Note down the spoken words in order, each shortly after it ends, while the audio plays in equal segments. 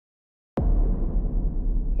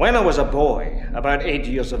When I was a boy, about 8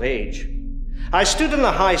 years of age, I stood in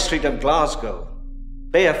the high street of Glasgow,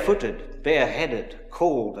 barefooted, bareheaded,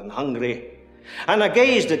 cold and hungry, and I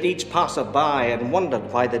gazed at each passer-by and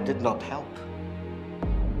wondered why they did not help.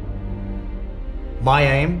 My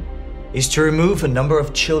aim is to remove a number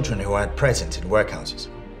of children who are at present in workhouses.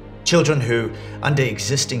 Children who, under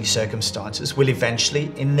existing circumstances, will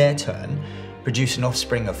eventually, in their turn, produce an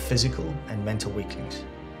offspring of physical and mental weaklings.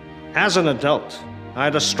 As an adult, I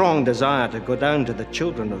had a strong desire to go down to the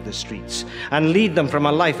children of the streets and lead them from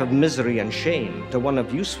a life of misery and shame to one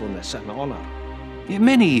of usefulness and honor.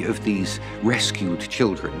 Many of these rescued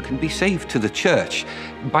children can be saved to the church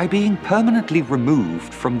by being permanently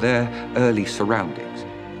removed from their early surroundings.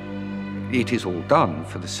 It is all done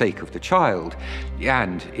for the sake of the child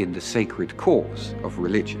and in the sacred cause of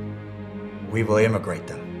religion. We will immigrate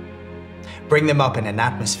them. Bring them up in an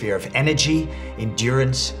atmosphere of energy,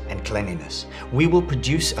 endurance, and cleanliness. We will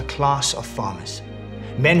produce a class of farmers,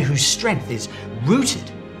 men whose strength is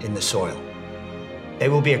rooted in the soil. They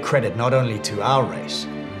will be a credit not only to our race,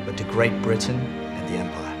 but to Great Britain and the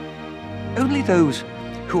Empire. Only those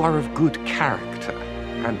who are of good character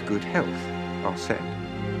and good health are sent.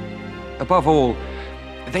 Above all,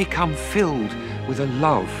 they come filled with a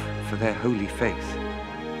love for their holy faith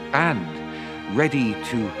and ready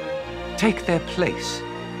to take their place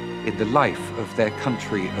in the life of their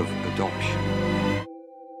country of adoption.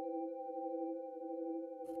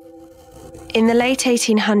 In the late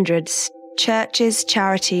 1800s, churches,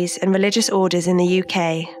 charities, and religious orders in the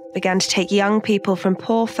UK began to take young people from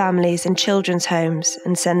poor families and children's homes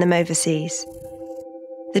and send them overseas.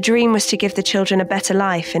 The dream was to give the children a better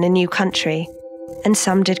life in a new country, and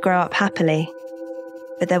some did grow up happily,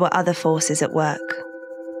 but there were other forces at work.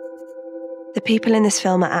 The people in this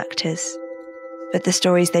film are actors, but the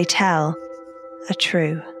stories they tell are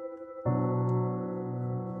true.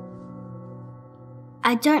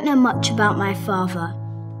 I don't know much about my father,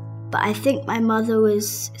 but I think my mother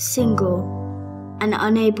was single and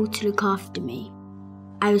unable to look after me.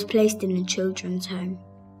 I was placed in a children's home.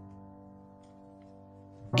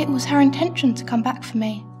 It was her intention to come back for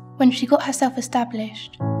me when she got herself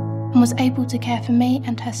established and was able to care for me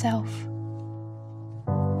and herself.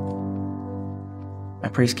 A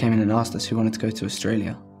priest came in and asked us who wanted to go to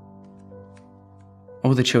Australia.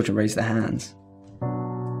 All the children raised their hands.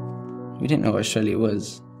 We didn't know what Australia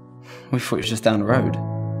was. We thought it was just down the road.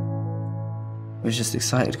 We were just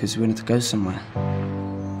excited because we wanted to go somewhere.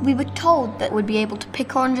 We were told that we'd be able to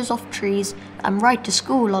pick oranges off trees and ride to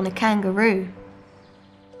school on a kangaroo.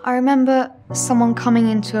 I remember someone coming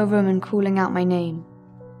into a room and calling out my name.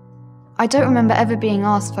 I don't remember ever being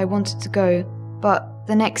asked if I wanted to go, but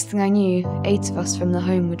the next thing I knew, 8 of us from the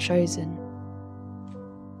home were chosen.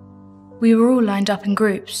 We were all lined up in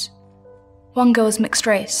groups. One girl was mixed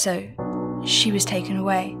race, so she was taken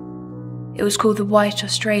away. It was called the White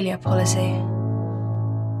Australia policy.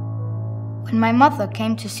 When my mother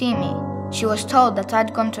came to see me, she was told that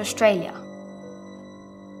I'd gone to Australia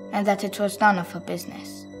and that it was none of her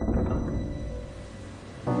business.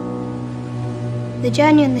 The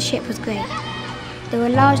journey on the ship was great. There were a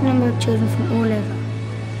large number of children from all over.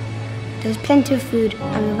 There was plenty of food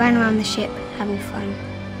and we ran around the ship having fun.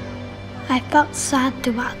 I felt sad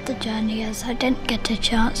throughout the journey as I didn't get a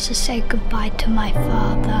chance to say goodbye to my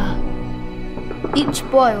father. Each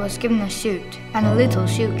boy was given a suit and a little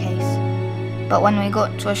suitcase. But when we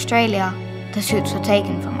got to Australia, the suits were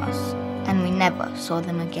taken from us and we never saw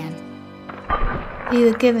them again. We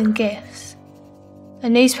were given gifts. A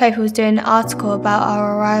newspaper was doing an article about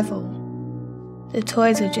our arrival. The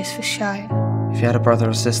toys were just for show. If you had a brother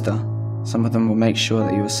or sister, some of them would make sure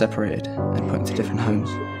that you were separated and put into different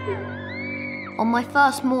homes. On my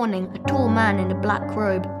first morning, a tall man in a black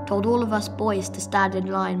robe told all of us boys to stand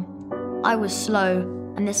in line. I was slow,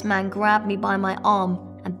 and this man grabbed me by my arm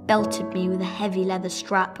and belted me with a heavy leather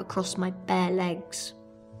strap across my bare legs.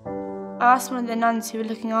 I asked one of the nuns who were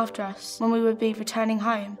looking after us when we would be returning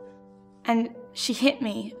home, and she hit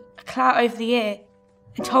me a clout over the ear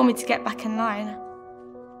and told me to get back in line.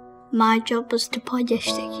 My job was to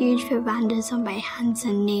polish the huge verandas on my hands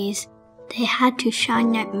and knees. They had to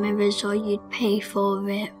shine like mirrors or you'd pay for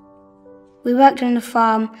it. We worked on the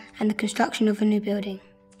farm and the construction of a new building.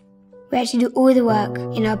 We had to do all the work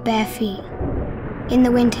in our bare feet. In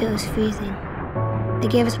the winter it was freezing. They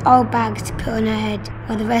gave us old bags to put on our head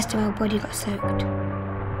while the rest of our body got soaked.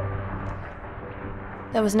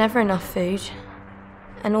 There was never enough food,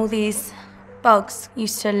 and all these bugs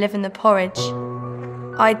used to live in the porridge.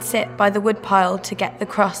 I'd sit by the woodpile to get the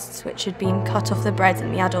crusts which had been cut off the bread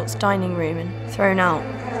in the adults' dining room and thrown out.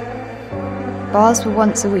 Baths were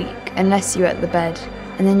once a week, unless you were at the bed,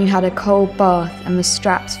 and then you had a cold bath and were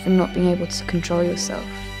strapped for not being able to control yourself.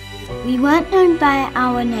 We weren't known by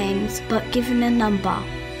our names, but given a number.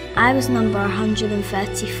 I was number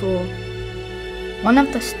 134. One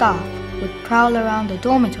of the staff would prowl around the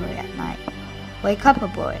dormitory at night, wake up a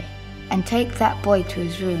boy, and take that boy to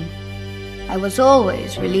his room. I was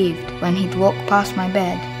always relieved when he'd walk past my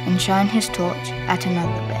bed and shine his torch at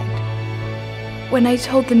another bed. When I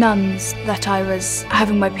told the nuns that I was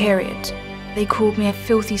having my period, they called me a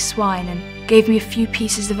filthy swine and gave me a few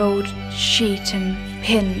pieces of old sheet and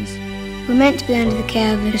pins. We're meant to be under the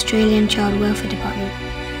care of the Australian Child Welfare Department.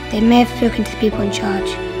 They may have spoken to the people in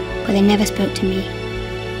charge, but they never spoke to me.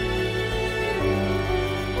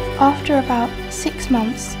 After about 6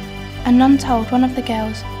 months, a nun told one of the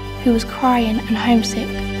girls who was crying and homesick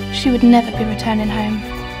she would never be returning home.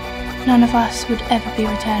 None of us would ever be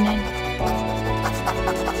returning.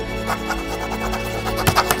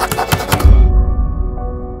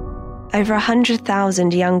 Over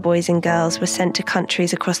 100,000 young boys and girls were sent to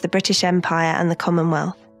countries across the British Empire and the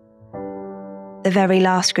Commonwealth. The very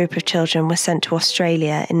last group of children was sent to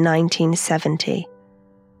Australia in 1970.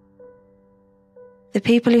 The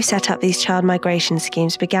people who set up these child migration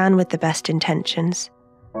schemes began with the best intentions.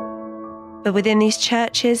 But within these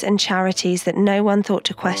churches and charities that no one thought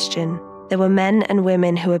to question, there were men and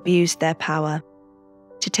women who abused their power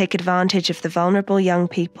to take advantage of the vulnerable young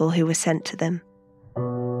people who were sent to them.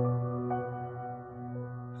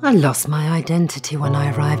 I lost my identity when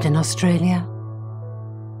I arrived in Australia.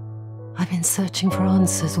 I've been searching for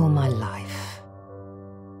answers all my life.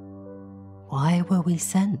 Why were we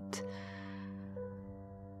sent?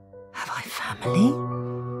 Have I family?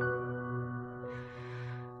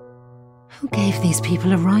 Who gave these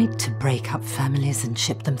people a right to break up families and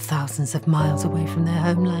ship them thousands of miles away from their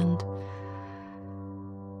homeland?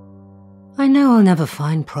 I know I'll never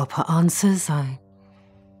find proper answers. I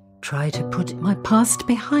try to put my past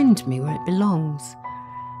behind me where it belongs.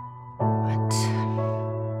 But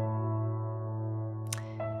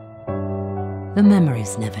the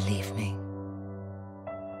memories never leave me.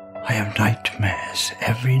 I have nightmares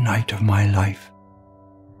every night of my life.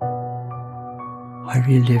 I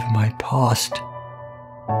relive my past,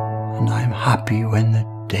 and I'm happy when the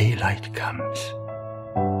daylight comes.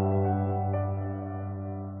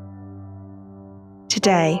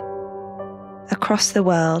 Today, across the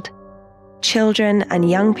world, children and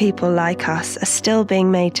young people like us are still being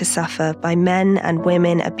made to suffer by men and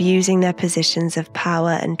women abusing their positions of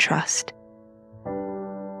power and trust.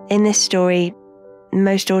 In this story,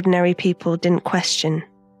 most ordinary people didn't question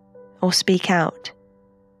or speak out.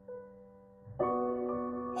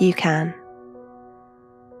 You can.